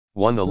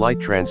1. The light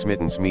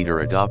transmittance meter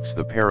adopts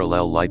the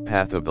parallel light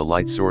path of the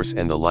light source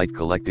and the light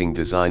collecting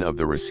design of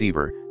the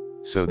receiver,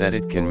 so that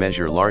it can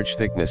measure large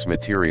thickness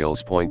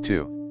materials. Point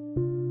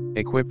 2.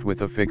 Equipped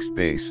with a fixed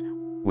base,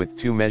 with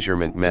two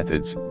measurement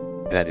methods,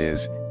 that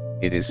is,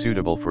 it is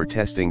suitable for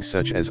testing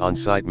such as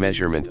on-site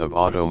measurement of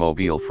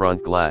automobile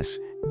front glass,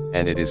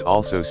 and it is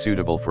also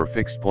suitable for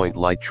fixed point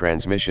light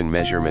transmission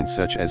measurements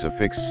such as a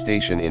fixed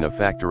station in a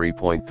factory.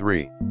 Point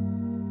 3.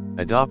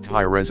 Adopt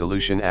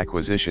high-resolution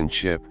acquisition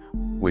chip,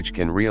 which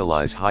can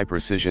realize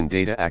high-precision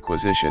data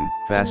acquisition,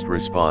 fast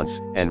response,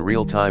 and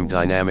real-time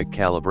dynamic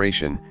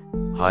calibration,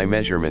 high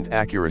measurement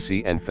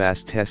accuracy and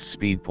fast test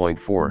speed. Point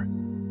 4.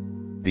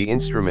 The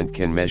instrument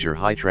can measure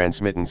high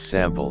transmittance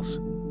samples.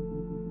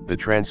 The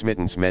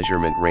transmittance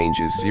measurement range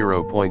is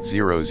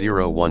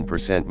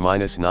 0.001%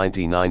 minus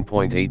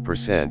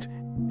 99.8%,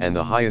 and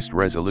the highest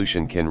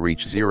resolution can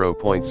reach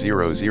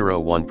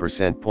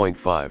 0.001%. Point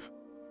 5.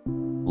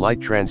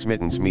 Light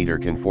transmittance meter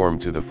conform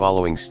to the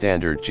following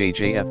standard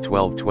JJF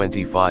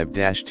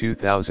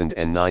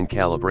 1225-2009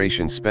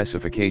 calibration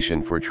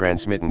specification for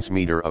transmittance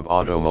meter of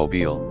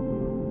automobile.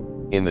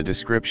 In the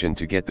description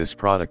to get this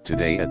product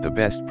today at the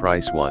best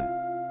price.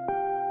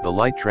 1. The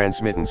light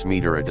transmittance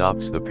meter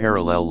adopts the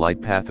parallel light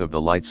path of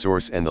the light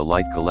source and the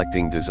light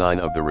collecting design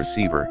of the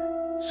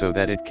receiver, so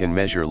that it can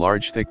measure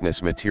large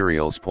thickness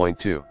materials. Point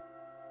 2.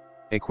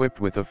 Equipped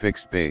with a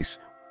fixed base,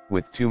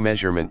 with two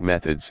measurement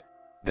methods,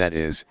 that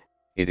is,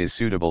 it is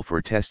suitable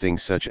for testing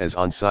such as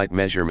on-site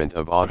measurement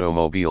of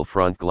automobile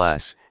front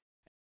glass,